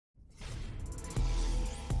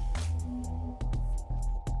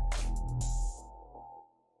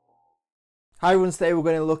Hi everyone, today we're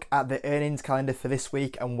going to look at the earnings calendar for this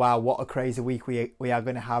week, and wow, what a crazy week we are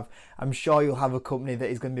going to have. I'm sure you'll have a company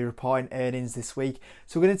that is going to be reporting earnings this week.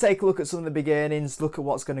 So we're going to take a look at some of the big earnings, look at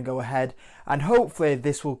what's going to go ahead, and hopefully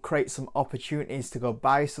this will create some opportunities to go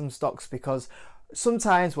buy some stocks, because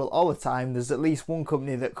sometimes, well all the time, there's at least one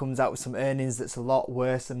company that comes out with some earnings that's a lot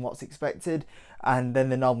worse than what's expected, and then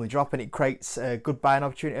they normally drop, and it creates good buying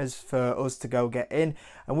opportunities for us to go get in.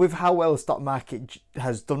 And with how well the stock market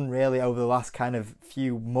has done really over the last kind of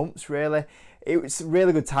few months, really, it's a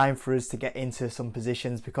really good time for us to get into some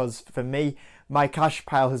positions, because for me, my cash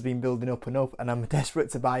pile has been building up and up, and I'm desperate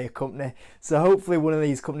to buy a company. So hopefully one of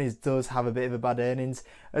these companies does have a bit of a bad earnings.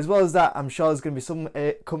 As well as that, I'm sure there's going to be some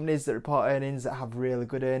companies that report earnings that have really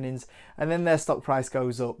good earnings, and then their stock price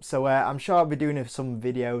goes up. So I'm sure I'll be doing some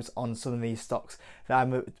videos on some of these stocks that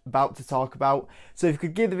I'm about to talk about. So if you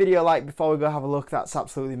could give the video a like before we go have a look, that's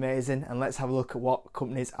absolutely amazing. And let's have a look at what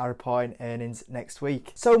companies are reporting earnings next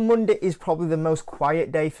week. So Monday is probably the most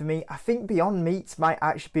quiet day for me. I think Beyond Meats might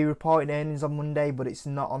actually be reporting earnings on Monday, but it's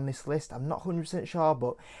not on this list. I'm not 100% sure,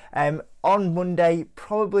 but on Monday,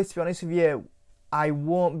 probably, to be honest with you, I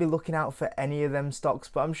won't be looking out for any of them stocks,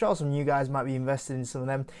 but I'm sure some of you guys might be invested in some of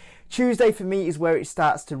them. Tuesday for me is where it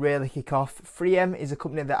starts to really kick off. 3M is a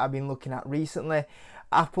company that I've been looking at recently.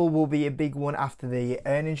 Apple will be a big one after the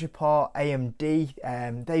earnings report. AMD,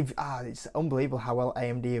 it's unbelievable how well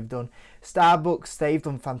AMD have done. Starbucks, they've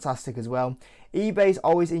done fantastic as well. eBay's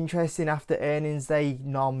always interesting after earnings. They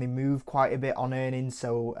normally move quite a bit on earnings,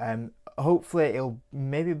 so hopefully it'll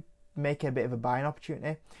maybe make it a bit of a buying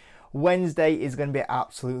opportunity. Wednesday is going to be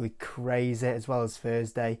absolutely crazy, as well as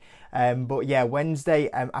Thursday. But yeah, Wednesday,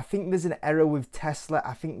 I think there's an error with Tesla.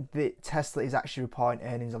 I think that Tesla is actually reporting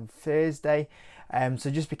earnings on Thursday. So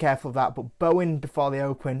just be careful of that. But Boeing before they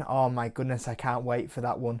open, oh my goodness, I can't wait for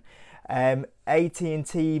that one.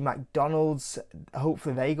 AT&T, McDonald's,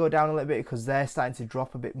 hopefully they go down a little bit, because they're starting to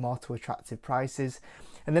drop a bit more to attractive prices.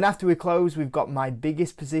 And then after we close, we've got my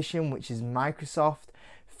biggest position, which is Microsoft.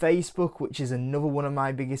 Facebook, which is another one of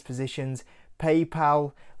my biggest positions,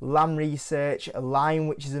 PayPal, Lam Research, Align,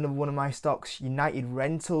 which is another one of my stocks, United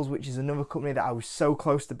Rentals, which is another company that I was so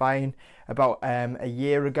close to buying about a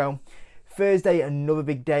year ago. Thursday, another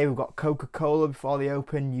big day, we've got Coca-Cola before they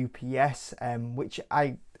open, UPS, which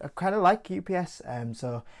I kind of like UPS,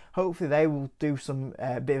 so hopefully they will do some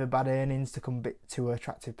bit of a bad earnings to come to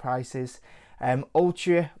attractive prices.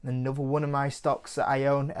 Ultra, another one of my stocks that I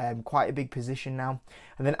own, quite a big position now.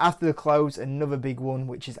 And then after the close, another big one,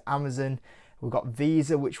 which is Amazon. We've got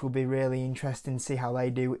Visa, which will be really interesting to see how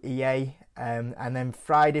they do, EA. And then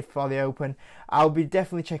Friday before they open, I'll be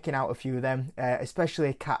definitely checking out a few of them,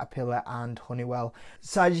 especially Caterpillar and Honeywell.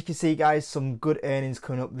 So as you can see, guys, some good earnings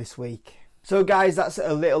coming up this week. So guys, that's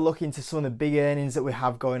a little look into some of the big earnings that we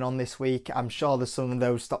have going on this week. I'm sure there's some of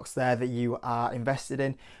those stocks there that you are invested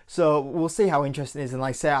in. So we'll see how interesting it is. And like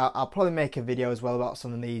I say, I'll probably make a video as well about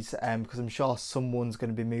some of these, because I'm sure someone's going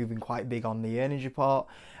to be moving quite big on the earnings report.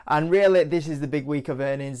 And really, this is the big week of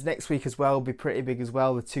earnings. Next week as well will be pretty big as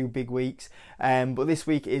well, the 2 big weeks. But this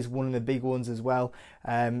week is one of the big ones as well.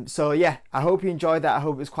 So yeah, I hope you enjoyed that. I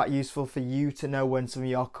hope it's quite useful for you to know when some of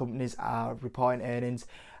your companies are reporting earnings.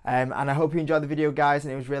 And I hope you enjoyed the video, guys,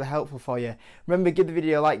 and it was really helpful for you. Remember, give the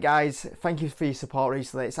video a like, guys. Thank you for your support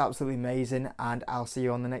recently. It's absolutely amazing, and I'll see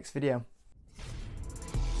you on the next video.